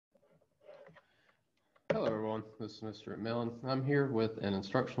Hello everyone, this is Mr. McMillan. I'm here with an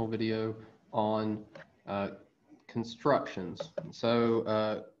instructional video on constructions.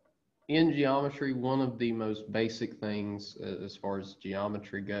 So in geometry, one of the most basic things as far as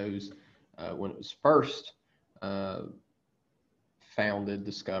geometry goes, when it was first founded,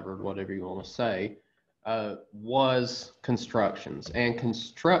 discovered, whatever you want to say, was constructions. And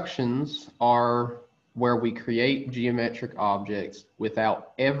constructions are where we create geometric objects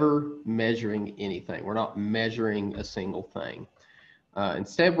without ever measuring anything. We're not measuring a single thing.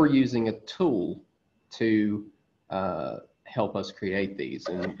 Instead, we're using a tool to help us create these.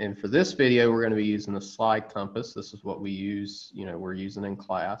 And for this video, we're going to be using a slide compass. This is what we use, we're using in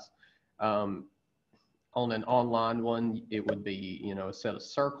class. On an online one, it would be, a set of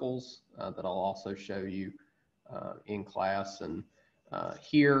circles that I'll also show you in class. And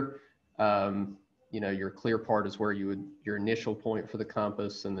here, your clear part is where your initial point for the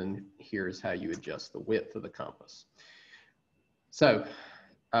compass, and then here's how you adjust the width of the compass. So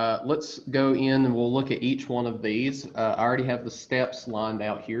let's go in and we'll look at each one of these. I already have the steps lined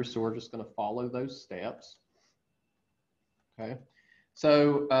out here, so we're just going to follow those steps. Okay.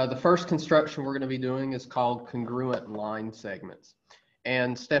 So the first construction we're going to be doing is called congruent line segments.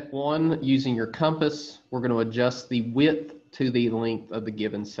 And step one, using your compass, we're going to adjust the width to the length of the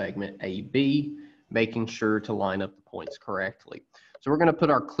given segment AB, making sure to line up the points correctly. So we're going to put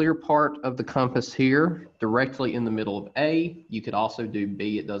our clear part of the compass here directly in the middle of A. You could also do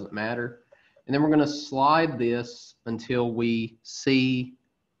B, it doesn't matter. And then we're going to slide this until we see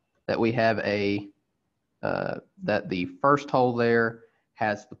that we have that the first hole there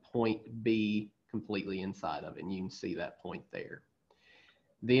has the point B completely inside of it, and you can see that point there.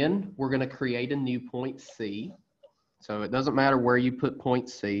 Then we're going to create a new point C. So it doesn't matter where you put point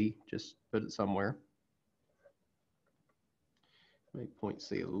C, just put it somewhere. Make point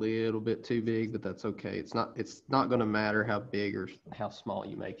C a little bit too big, but that's okay. It's not going to matter how big or how small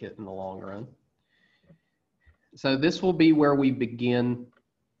you make it in the long run. So this will be where we begin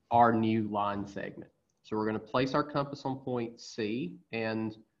our new line segment. So we're going to place our compass on point C,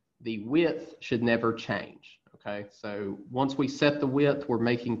 and the width should never change. Okay, so once we set the width, we're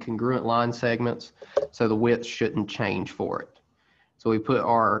making congruent line segments, so the width shouldn't change for it. So we put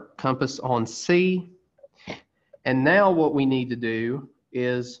our compass on C, and now what we need to do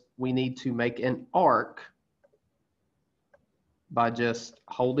is we need to make an arc by just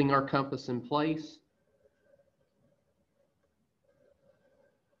holding our compass in place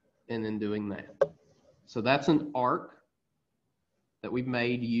and then doing that. So that's an arc that we've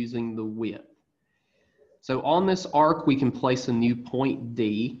made using the width. So on this arc, we can place a new point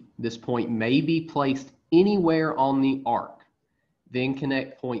D. This point may be placed anywhere on the arc. Then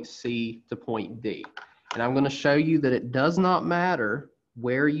connect point C to point D. And I'm going to show you that it does not matter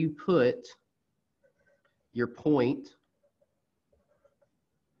where you put your point.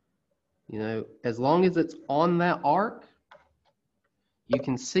 As long as it's on that arc, you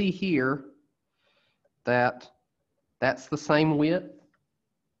can see here that that's the same width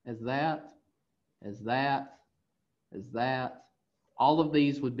as that, as that, as that. All of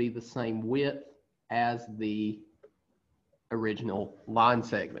these would be the same width as the original line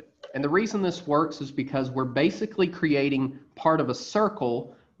segment. And the reason this works is because we're basically creating part of a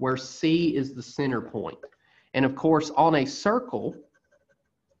circle where C is the center point. And of course, on a circle,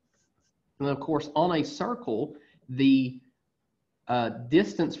 the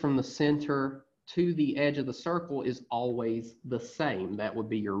distance from the center to the edge of the circle is always the same. That would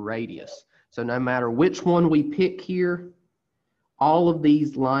be your radius. So no matter which one we pick here, all of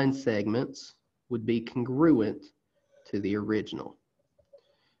these line segments would be congruent to the original.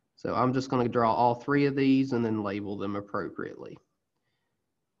 So I'm just going to draw all three of these and then label them appropriately.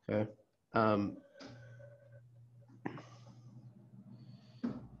 Okay. So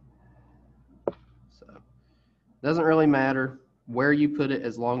it doesn't really matter where you put it,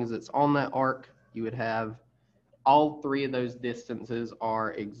 as long as it's on that arc. You would have all three of those distances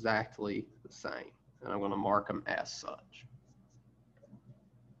are exactly the same, and I'm going to mark them as such.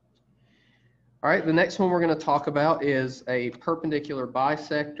 All right, the next one we're going to talk about is a perpendicular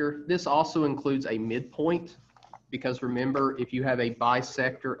bisector. This also includes a midpoint, because remember, if you have a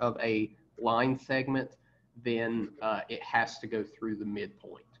bisector of a line segment, then it has to go through the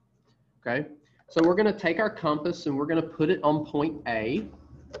midpoint. Okay, so we're going to take our compass and we're going to put it on point A.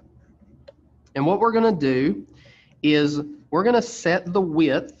 And what we're going to do is we're going to set the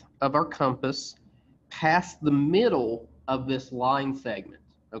width of our compass past the middle of this line segment.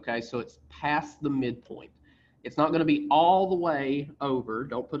 Okay, so it's past the midpoint. It's not going to be all the way over.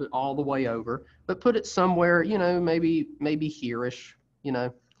 Don't put it all the way over, but put it somewhere, maybe here-ish,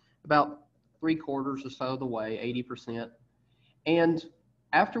 about 3/4 or so of the way, 80%. And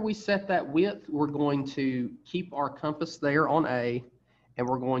after we set that width, we're going to keep our compass there on A, and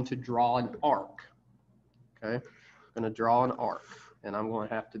we're going to draw an arc. Okay, I'm going to draw an arc, and I'm going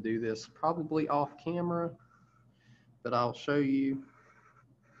to have to do this probably off camera, but I'll show you.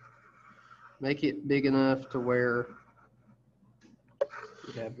 Make it big enough to where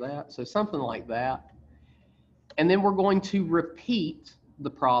you have that. So something like that. And then we're going to repeat the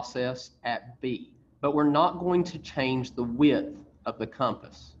process at B, but we're not going to change the width of the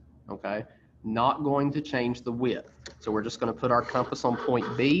compass, okay? Not going to change the width. So we're just going to put our compass on point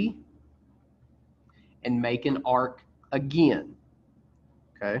B and make an arc again,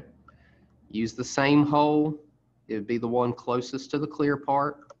 okay? Use the same hole. It would be the one closest to the clear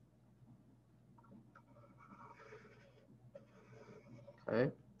part. Okay.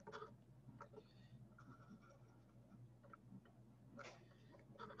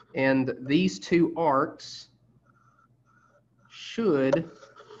 And these two arcs should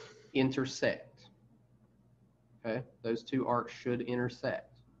intersect. Okay, those two arcs should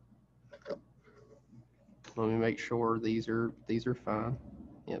intersect. Let me make sure these are fine.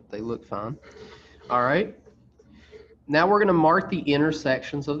 Yep, they look fine. All right. Now we're going to mark the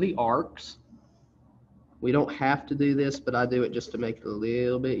intersections of the arcs. We don't have to do this, but I do it just to make it a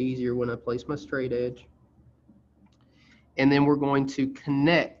little bit easier when I place my straight edge. And then we're going to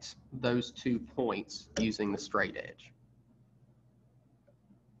connect those 2 points using the straight edge.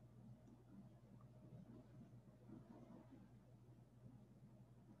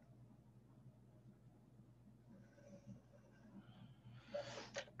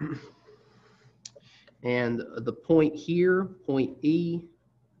 And the point here, point E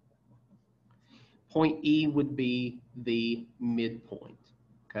would be the midpoint,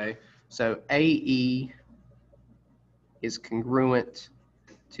 okay? So AE is congruent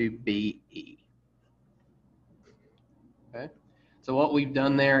to BE. Okay, so what we've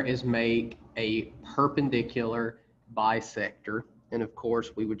done there is make a perpendicular bisector, and of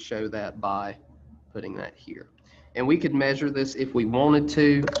course we would show that by putting that here. And we could measure this if we wanted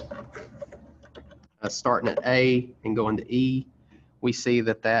to, starting at A and going to E. We see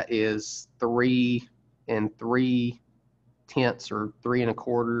that that is 3 3/10 or 3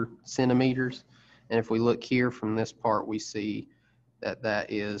 1/4 centimeters. And if we look here from this part, we see that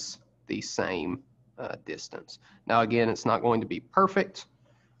that is the same distance. Now, again, it's not going to be perfect.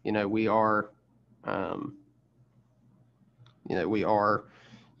 You know, we are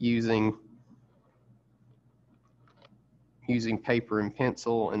using paper and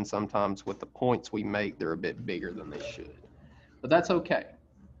pencil, and sometimes with the points we make, they're a bit bigger than they should. But that's okay.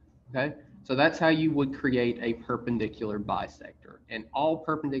 Okay? So that's how you would create a perpendicular bisector. And all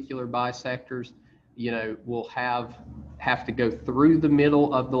perpendicular bisectors, you know, will have to go through the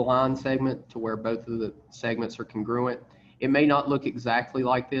middle of the line segment to where both of the segments are congruent. It may not look exactly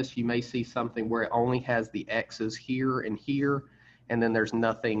like this. You may see something where it only has the X's here, and then there's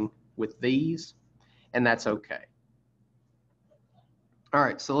nothing with these, and that's okay. All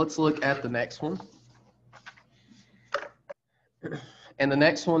right, so let's look at the next one. And the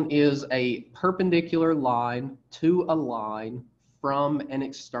next one is a perpendicular line to a line from an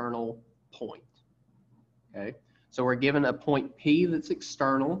external point. Okay, so we're given a point P that's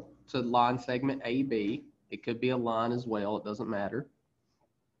external to line segment AB. It could be a line as well, it doesn't matter.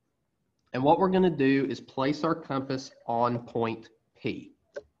 And what we're going to do is place our compass on point P.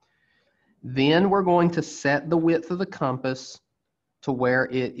 Then we're going to set the width of the compass to where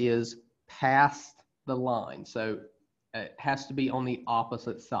it is past the line. So it has to be on the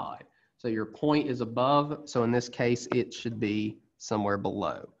opposite side. So your point is above, so in this case, it should be somewhere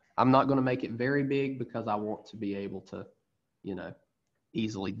below. I'm not going to make it very big because I want to be able to, you know,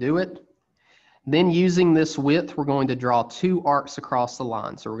 easily do it. Then using this width, we're going to draw 2 arcs across the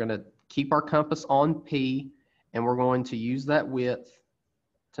line. So we're going to keep our compass on P, and we're going to use that width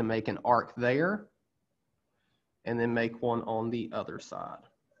to make an arc there, and then make one on the other side.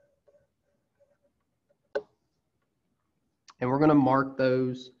 And we're going to mark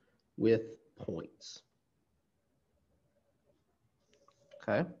those with points.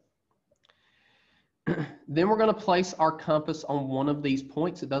 Okay. Then we're going to place our compass on one of these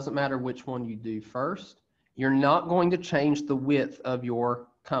points. It doesn't matter which one you do first. You're not going to change the width of your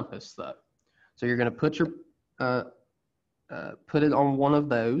compass though. So you're going to put your put it on one of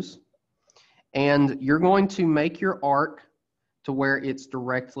those, and you're going to make your arc to where it's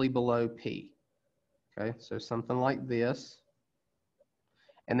directly below P. Okay, so something like this.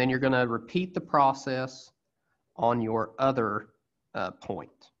 And then you're going to repeat the process on your other point.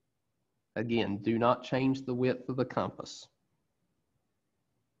 Again, do not change the width of the compass.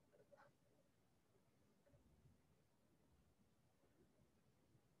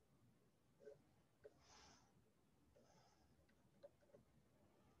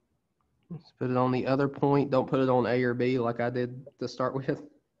 Let's put it on the other point. Don't put it on A or B like I did to start with.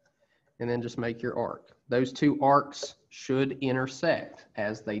 And then just make your arc. Those two arcs should intersect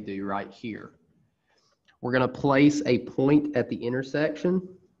as they do right here. We're going to place a point at the intersection.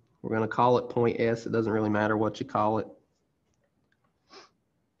 We're going to call it point S. It doesn't really matter what you call it.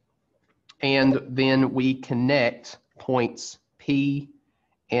 And then we connect points P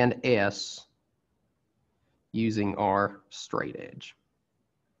and S using our straight edge.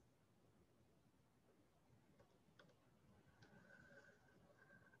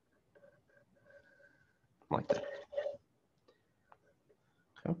 Like that.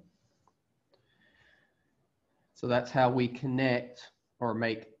 Okay. So that's how we connect or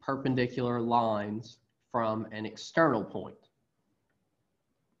make perpendicular lines from an external point.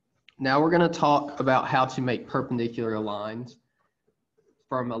 Now we're going to talk about how to make perpendicular lines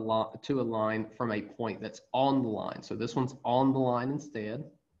from a line from a point that's on the line. So this one's on the line instead.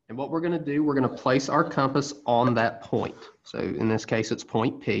 And what we're going to do, we're going to place our compass on that point. So in this case, it's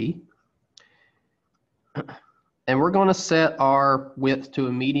point P. And we're going to set our width to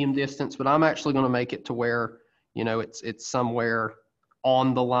a medium distance, but I'm actually going to make it to where, you know, it's somewhere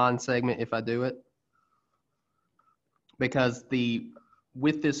on the line segment if I do it. Because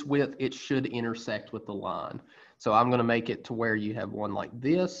with this width, it should intersect with the line. So I'm going to make it to where you have one like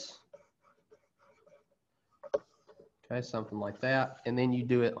this. Okay, something like that. And then you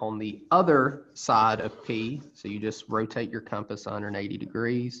do it on the other side of P. So you just rotate your compass 180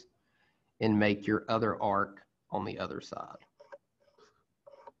 degrees and make your other arc on the other side.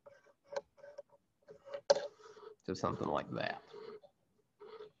 So something like that.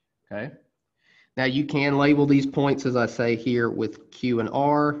 Okay. Now you can label these points, as I say here, with Q and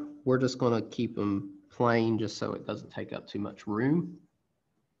R. We're just going to keep them plain just so it doesn't take up too much room.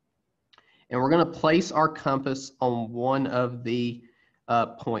 And we're going to place our compass on one of the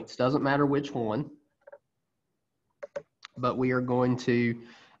points. Doesn't matter which one, but we are going to,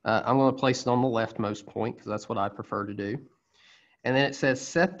 I'm going to place it on the leftmost point because that's what I prefer to do. And then it says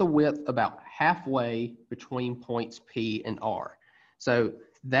set the width about halfway between points P and R. So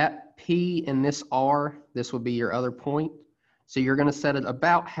that P and this R, this would be your other point. So you're going to set it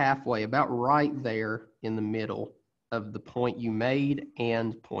about halfway, about right there in the middle of the point you made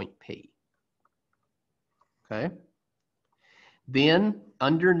and point P. Okay. Then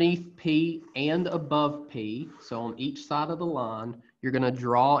underneath P and above P, so on each side of the line, you're going to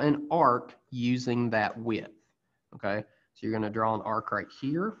draw an arc using that width. Okay. So you're going to draw an arc right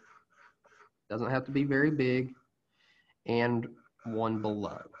here. Doesn't have to be very big. And one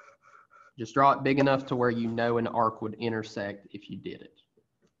below. Just draw it big enough to where you know an arc would intersect if you did it.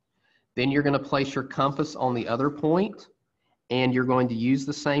 Then you're going to place your compass on the other point, and you're going to use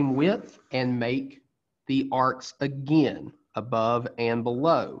the same width and make the arcs again above and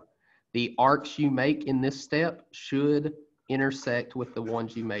below. The arcs you make in this step should intersect with the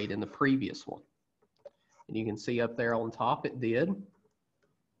ones you made in the previous one. And you can see up there on top it did.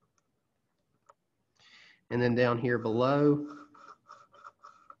 And then down here below,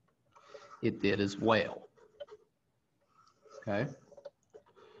 it did as well. Okay.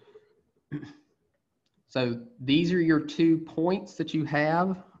 So these are your 2 points that you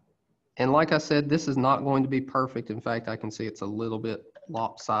have. And like I said, this is not going to be perfect. In fact, I can see it's a little bit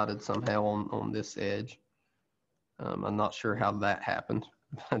lopsided somehow on this edge. I'm not sure how that happened,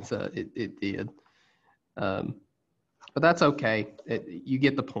 but it did. But that's okay. You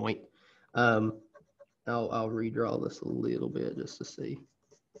get the point. I'll redraw this a little bit just to see.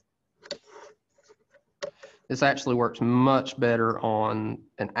 This actually works much better on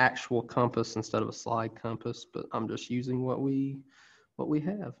an actual compass instead of a slide compass, but I'm just using what we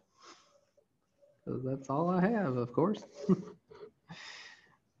have. So that's all I have, of course.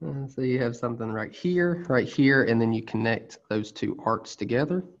 So you have something right here, and then you connect those 2 arcs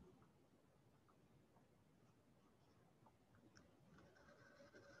together.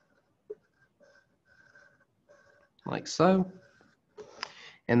 Like so.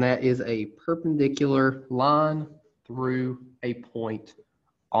 And that is a perpendicular line through a point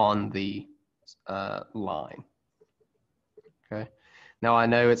on the line. Okay. Now I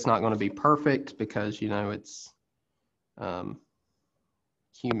know it's not going to be perfect because, you know, it's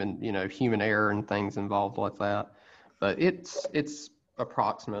human error and things involved like that, but it's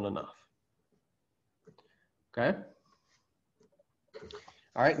approximate enough. Okay.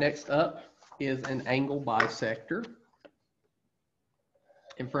 All right. Next up is an angle bisector.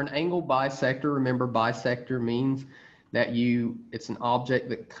 And for an angle bisector, remember bisector means that it's an object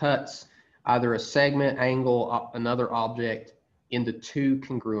that cuts either a segment, angle, another object into 2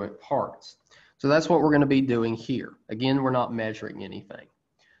 congruent parts. So that's what we're going to be doing here. Again, we're not measuring anything.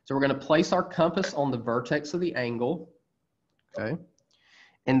 So we're going to place our compass on the vertex of the angle, okay?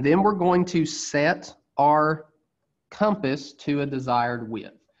 And then we're going to set our compass to a desired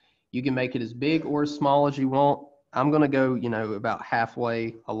width. You can make it as big or as small as you want. I'm going to go, you know, about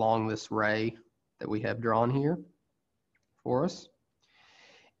halfway along this ray that we have drawn here for us.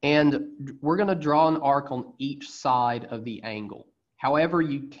 And we're going to draw an arc on each side of the angle. However,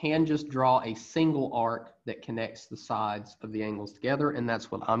 you can just draw a single arc that connects the sides of the angles together, and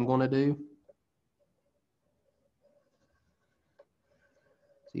that's what I'm going to do.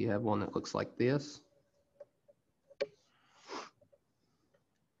 So you have one that looks like this.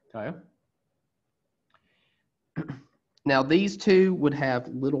 Okay. Now these two would have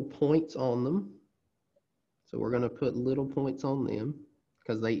little points on them. So we're going to put little points on them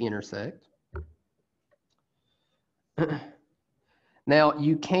because they intersect. Now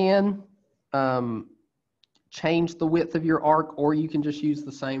you can change the width of your arc, or you can just use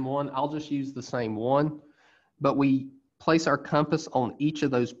the same one. I'll just use the same one, but we place our compass on each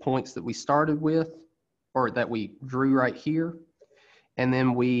of those points that we started with, or that we drew right here, and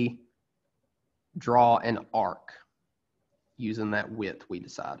then we draw an arc using that width we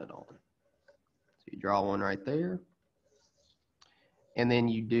decided on. So you draw one right there, and then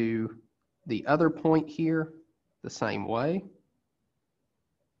you do the other point here the same way.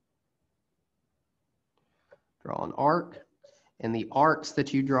 Draw an arc, and the arcs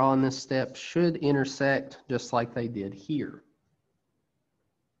that you draw in this step should intersect just like they did here.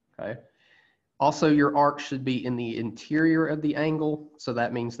 Okay. Also, your arc should be in the interior of the angle, so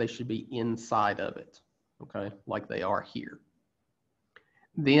that means they should be inside of it, okay, like they are here.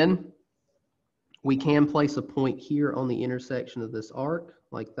 Then we can place a point here on the intersection of this arc,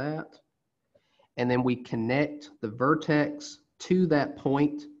 like that, and then we connect the vertex to that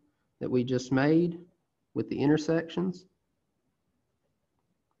point that we just made with the intersections.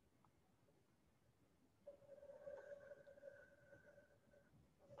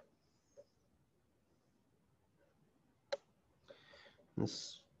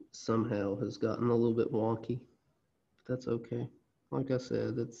 This somehow has gotten a little bit wonky. That's okay. Like I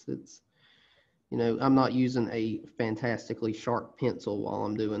said, it's you know, I'm not using a fantastically sharp pencil while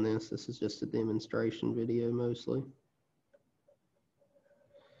I'm doing this. This is just a demonstration video mostly.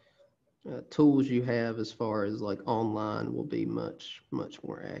 Tools you have as far as like online will be much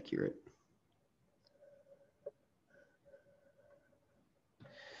more accurate.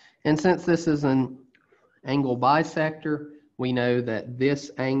 And since this is an angle bisector, we know that this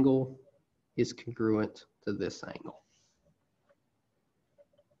angle is congruent to this angle.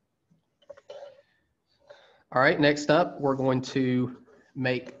 All right, next up, we're going to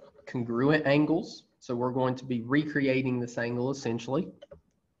make congruent angles. So we're going to be recreating this angle essentially.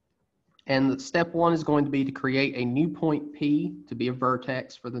 And step one is going to be to create a new point P to be a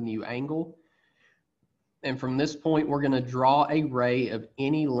vertex for the new angle. And from this point, we're going to draw a ray of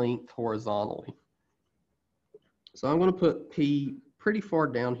any length horizontally. So I'm going to put P pretty far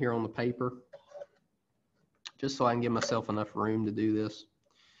down here on the paper, just so I can give myself enough room to do this.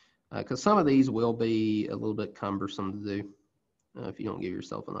 Because some of these will be a little bit cumbersome to do if you don't give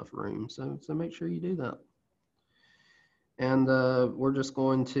yourself enough room. So make sure you do that. And we're just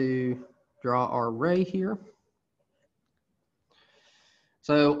going to draw our ray here.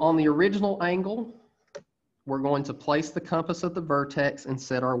 So on the original angle, we're going to place the compass at the vertex and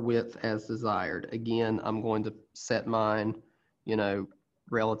set our width as desired. Again, I'm going to set mine, you know,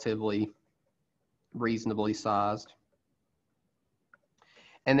 relatively reasonably sized.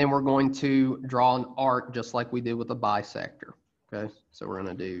 And then we're going to draw an arc just like we did with a bisector. Okay, so we're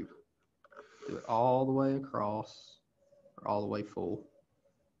going to do it all the way across, or all the way full.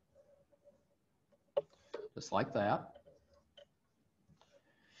 Just like that.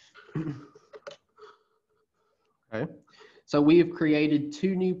 Okay, so we have created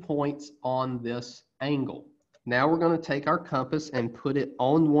two new points on this angle. Now we're going to take our compass and put it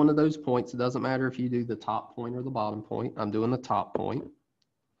on one of those points. It doesn't matter if you do the top point or the bottom point. I'm doing the top point.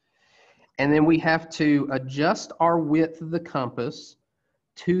 And then we have to adjust our width of the compass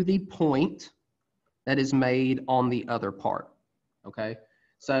to the point that is made on the other part. Okay,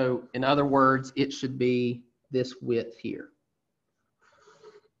 so in other words, it should be this width here.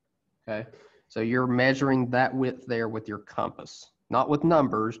 Okay, so you're measuring that width there with your compass, not with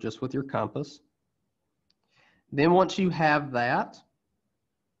numbers, just with your compass. Then once you have that,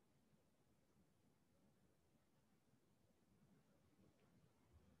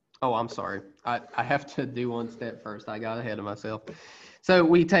 oh, I'm sorry. I have to do one step first. I got ahead of myself. So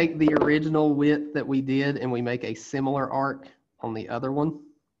we take the original width that we did and we make a similar arc on the other one.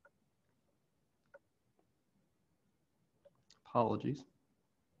 Apologies.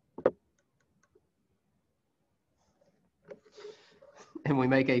 and we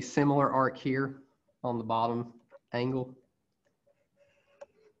make a similar arc here on the bottom angle.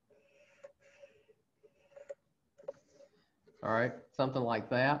 All right, something like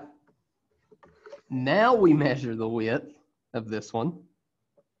that. Now we measure the width of this one.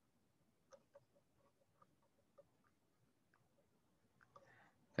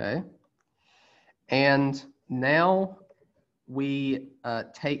 Okay. And now we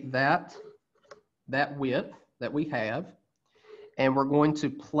take that width that we have, and we're going to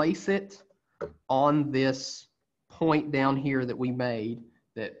place it on this point down here that we made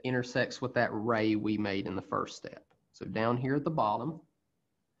that intersects with that ray we made in the first step. So down here at the bottom,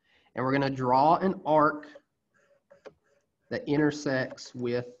 and we're going to draw an arc that intersects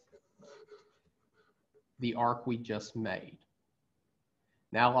with the arc we just made.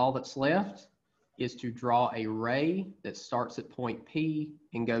 Now all that's left is to draw a ray that starts at point P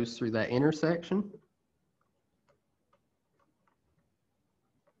and goes through that intersection.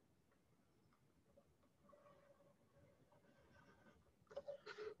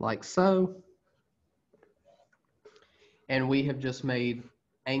 Like so. And we have just made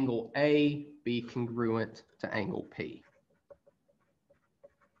angle A be congruent to angle P.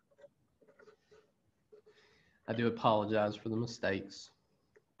 I do apologize for the mistakes,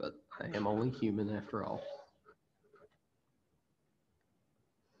 but I am only human after all.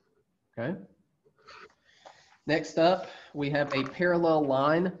 Okay. Next up, we have a parallel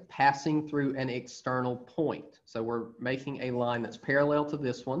line passing through an external point. So we're making a line that's parallel to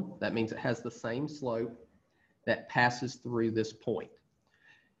this one. That means it has the same slope that passes through this point.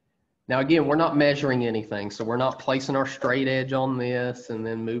 Now again, we're not measuring anything, so we're not placing our straight edge on this and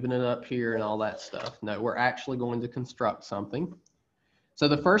then moving it up here and all that stuff. No, we're actually going to construct something. So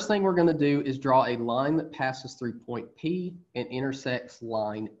the first thing we're going to do is draw a line that passes through point P and intersects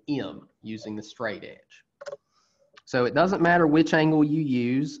line M using the straight edge. So it doesn't matter which angle you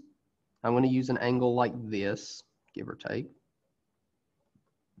use. I'm going to use an angle like this, give or take.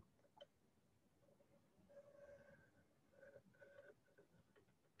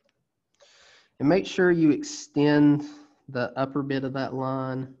 And make sure you extend the upper bit of that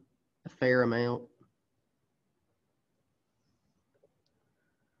line a fair amount,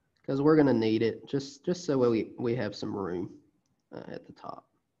 because we're going to need it just so we have some room at the top.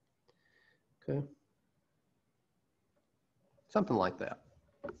 Okay. Something like that.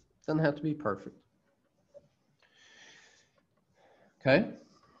 Doesn't have to be perfect. Okay.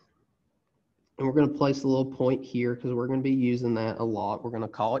 And we're going to place a little point here because we're going to be using that a lot. We're going to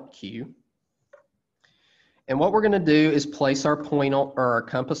call it Q. And what we're going to do is place our point on, or our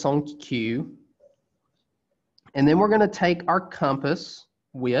compass on Q. And then we're going to take our compass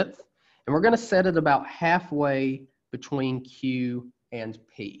width and we're going to set it about halfway between Q and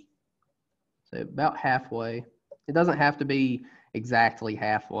P. So about halfway. It doesn't have to be exactly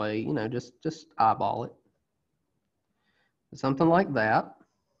halfway, you know, just eyeball it. Something like that.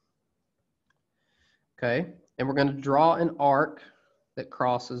 Okay, and we're going to draw an arc that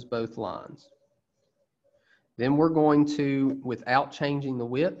crosses both lines. Then we're going to, without changing the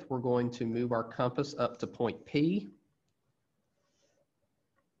width, we're going to move our compass up to point P,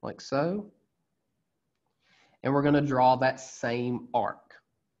 like so. And we're going to draw that same arc,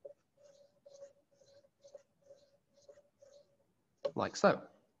 like so.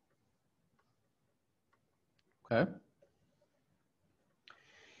 Okay.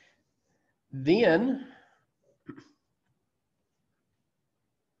 Then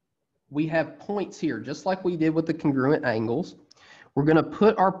we have points here, just like we did with the congruent angles. We're going to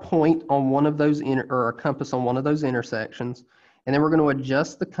put our point on one of those, or our compass on one of those intersections, and then we're going to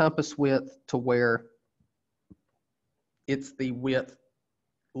adjust the compass width to where it's the width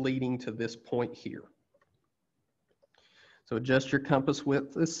leading to this point here. So adjust your compass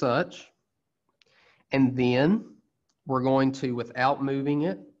width as such, and then we're going to, without moving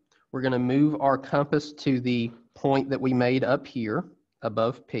it, we're going to move our compass to the point that we made up here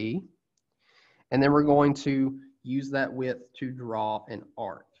above P. And then we're going to use that width to draw an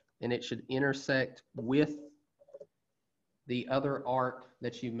arc. And it should intersect with the other arc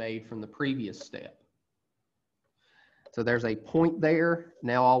that you made from the previous step. So there's a point there.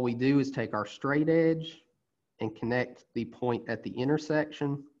 Now all we do is take our straight edge and connect the point at the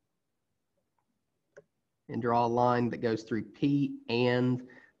intersection and draw a line that goes through P and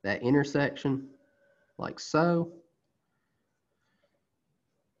that intersection, like so.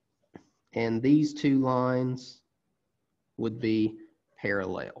 And these two lines would be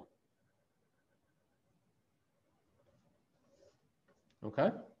parallel.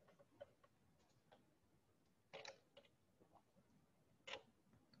 Okay?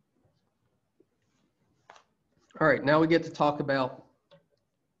 All right, now we get to talk about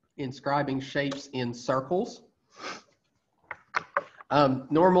inscribing shapes in circles.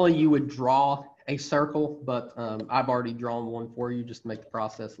 Normally you would draw a circle, but I've already drawn one for you just to make the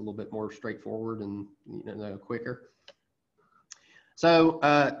process a little bit more straightforward and quicker. So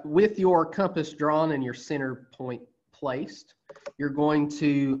with your compass drawn and your center point placed, you're going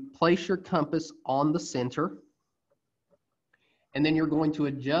to place your compass on the center, and then you're going to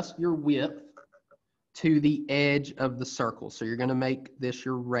adjust your width to the edge of the circle. So you're going to make this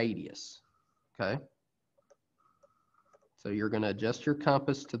your radius, okay? So you're going to adjust your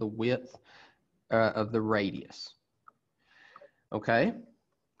compass to the width of the radius. Okay.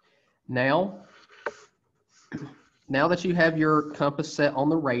 Now that you have your compass set on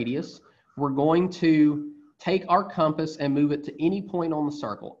the radius, we're going to take our compass and move it to any point on the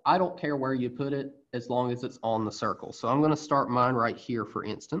circle. I don't care where you put it as long as it's on the circle. So I'm going to start mine right here, for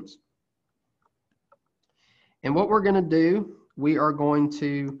instance. And what we're going to do, we are going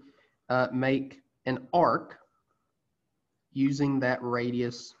to make an arc using that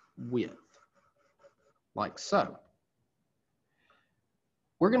radius width, like so.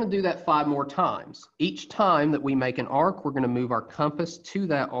 We're going to do that 5 more times. Each time that we make an arc, we're going to move our compass to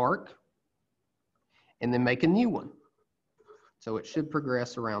that arc and then make a new one. So it should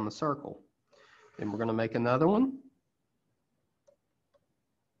progress around the circle. Then we're going to make another one.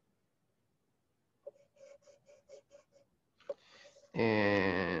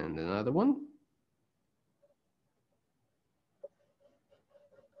 And another one.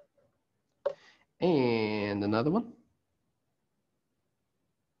 And another one.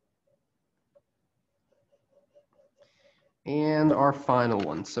 And our final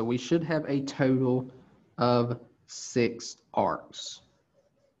one. So we should have a total of 6 arcs.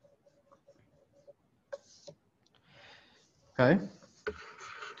 Okay.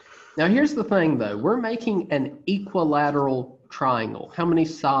 Now here's the thing though, we're making an equilateral triangle. How many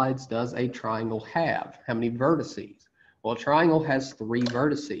sides does a triangle have? How many vertices? Well, a triangle has 3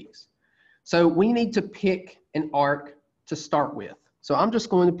 vertices. So we need to pick an arc to start with. So I'm just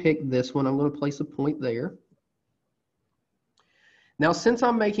going to pick this one. I'm going to place a point there. Now, since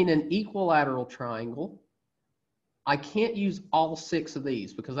I'm making an equilateral triangle, I can't use all 6 of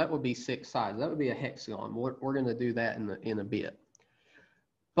these because that would be 6 sides. That would be a hexagon. We're going to do that in a bit.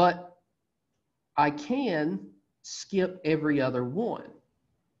 But I can skip every other one.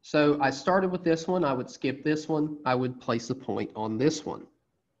 So I started with this one. I would skip this one. I would place a point on this one.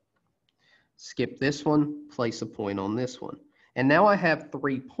 Skip this one, place a point on this one. And now I have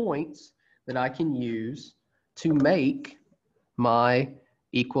 3 points that I can use to make my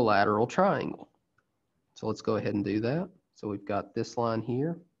equilateral triangle. So let's go ahead and do that. So we've got this line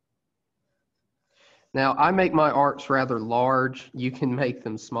here. Now I make my arcs rather large. You can make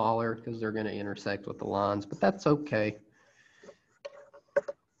them smaller because they're going to intersect with the lines, but that's okay.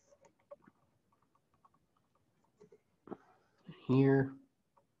 Here.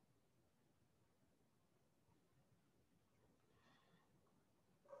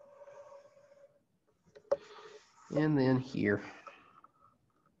 And then here.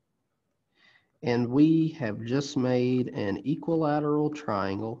 And we have just made an equilateral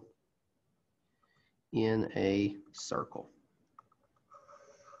triangle in a circle.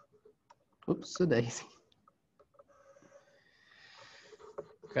 Oops, a daisy.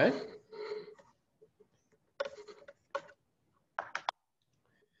 Okay.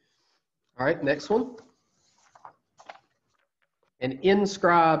 All right, next one. An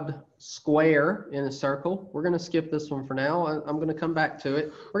inscribed square in a circle. We're going to skip this one for now. I'm going to come back to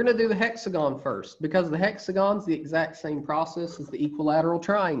it. We're going to do the hexagon first because the hexagon's the exact same process as the equilateral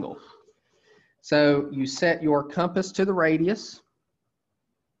triangle. So you set your compass to the radius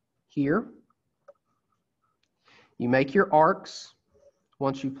here. You make your arcs.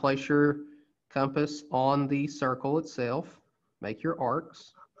 Once you place your compass on the circle itself, make your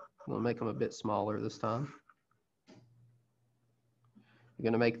arcs. I'm going to make them a bit smaller this time. You're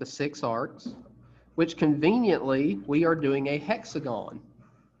going to make the 6 arcs, which conveniently we are doing a hexagon,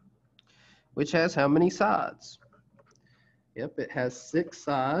 which has how many sides? Yep, it has 6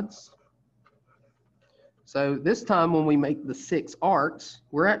 sides. So this time when we make the 6 arcs,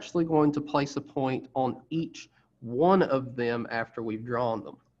 we're actually going to place a point on each one of them after we've drawn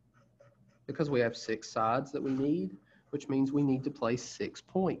them. Because we have 6 sides that we need, which means we need to place 6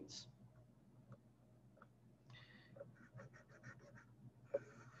 points.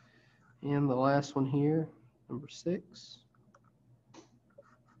 And the last one here, number 6.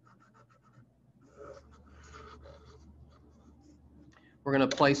 We're going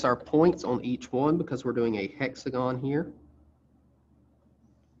to place our points on each one because we're doing a hexagon here.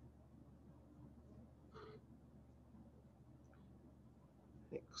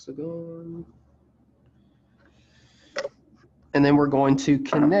 hexagon. And then we're going to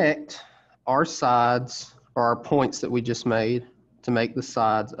connect our sides, or our points that we just made, to make the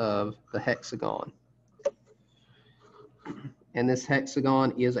sides of the hexagon. And this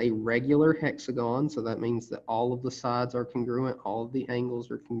hexagon is a regular hexagon, so that means that all of the sides are congruent, all of the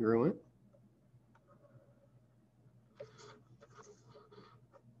angles are congruent.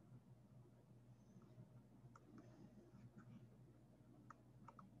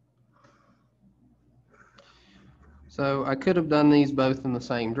 So I could have done these both in the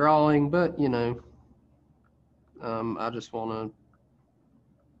same drawing, but you know, I just want to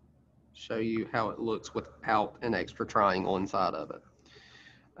show you how it looks without an extra triangle inside of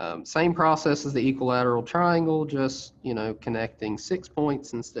it. Same process as the equilateral triangle, just, you know, connecting 6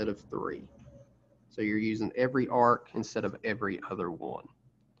 points instead of 3. So you're using every arc instead of every other one.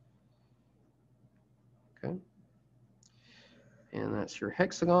 Okay. And that's your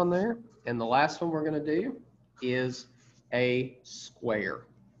hexagon there. And the last one we're going to do is a square.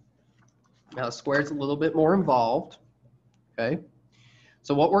 Now, a square is a little bit more involved. Okay.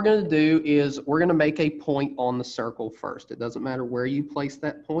 So what we're going to do is we're going to make a point on the circle first. It doesn't matter where you place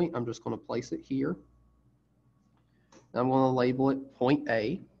that point. I'm just going to place it here. I'm going to label it point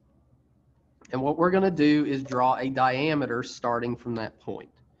A. And what we're going to do is draw a diameter starting from that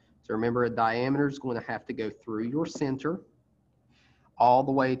point. So remember, a diameter is going to have to go through your center all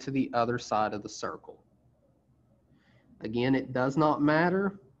the way to the other side of the circle. Again, it does not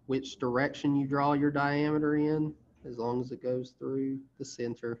matter which direction you draw your diameter in, as long as it goes through the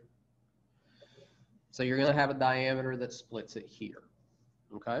center. So you're going to have a diameter that splits it here.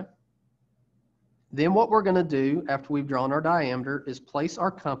 Okay? Then what we're going to do after we've drawn our diameter is place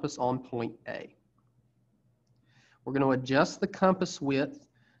our compass on point A. We're going to adjust the compass width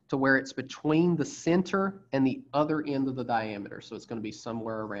to where it's between the center and the other end of the diameter. So it's going to be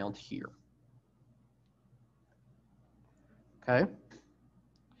somewhere around here. Okay?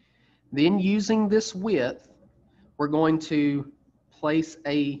 Then using this width, we're going to place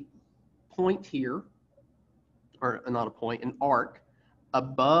a point here, or not a point, an arc,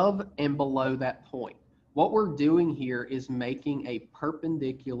 above and below that point. What we're doing here is making a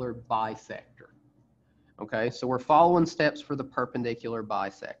perpendicular bisector. Okay, so we're following steps for the perpendicular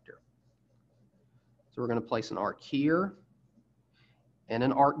bisector. So we're going to place an arc here and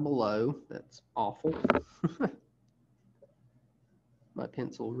an arc below. That's awful. My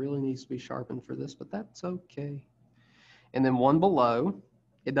pencil really needs to be sharpened for this, but that's okay. And then one below.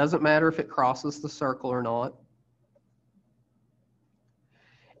 It doesn't matter if it crosses the circle or not.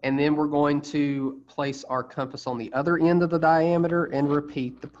 And then we're going to place our compass on the other end of the diameter and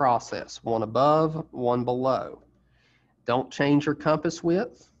repeat the process. One above, one below. Don't change your compass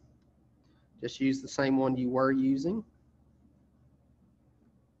width. Just use the same one you were using.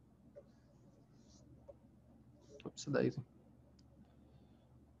 Oops-a-daisy.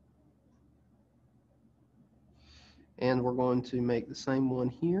 And we're going to make the same one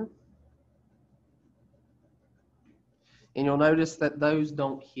here. And you'll notice that those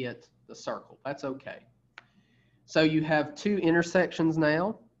don't hit the circle. That's okay. So you have two intersections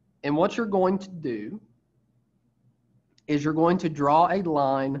now. And what you're going to do is you're going to draw a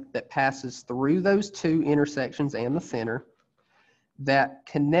line that passes through those two intersections and the center that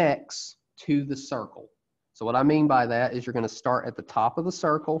connects to the circle. So what I mean by that is you're going to start at the top of the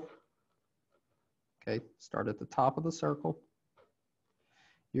circle. Okay, start at the top of the circle.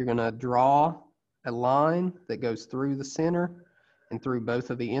 You're going to draw a line that goes through the center and through both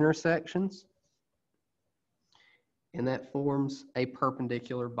of the intersections. And that forms a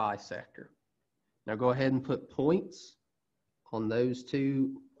perpendicular bisector. Now go ahead and put points on those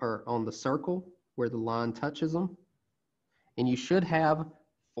two, or on the circle where the line touches them. And you should have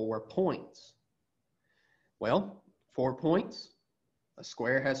 4 points. Well, 4 points. A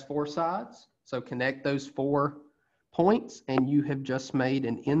square has 4 sides. So connect those 4 points and you have just made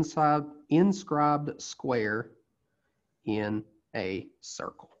an inscribed square in a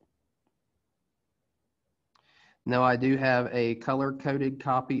circle. Now I do have a color-coded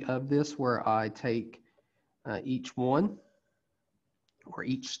copy of this where I take each one, or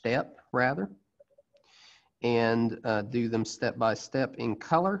each step rather, and do them step by step in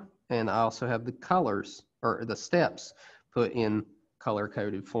color. And I also have the colors, or the steps, put in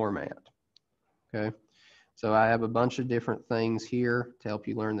color-coded format. Okay, so I have a bunch of different things here to help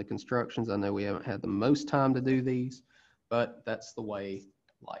you learn the constructions. I know we haven't had the most time to do these, but that's the way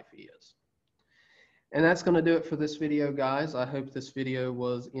life is. And that's going to do it for this video, guys. I hope this video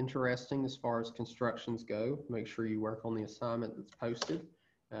was interesting as far as constructions go. Make sure you work on the assignment that's posted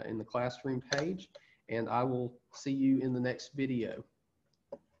in the classroom page, and I will see you in the next video.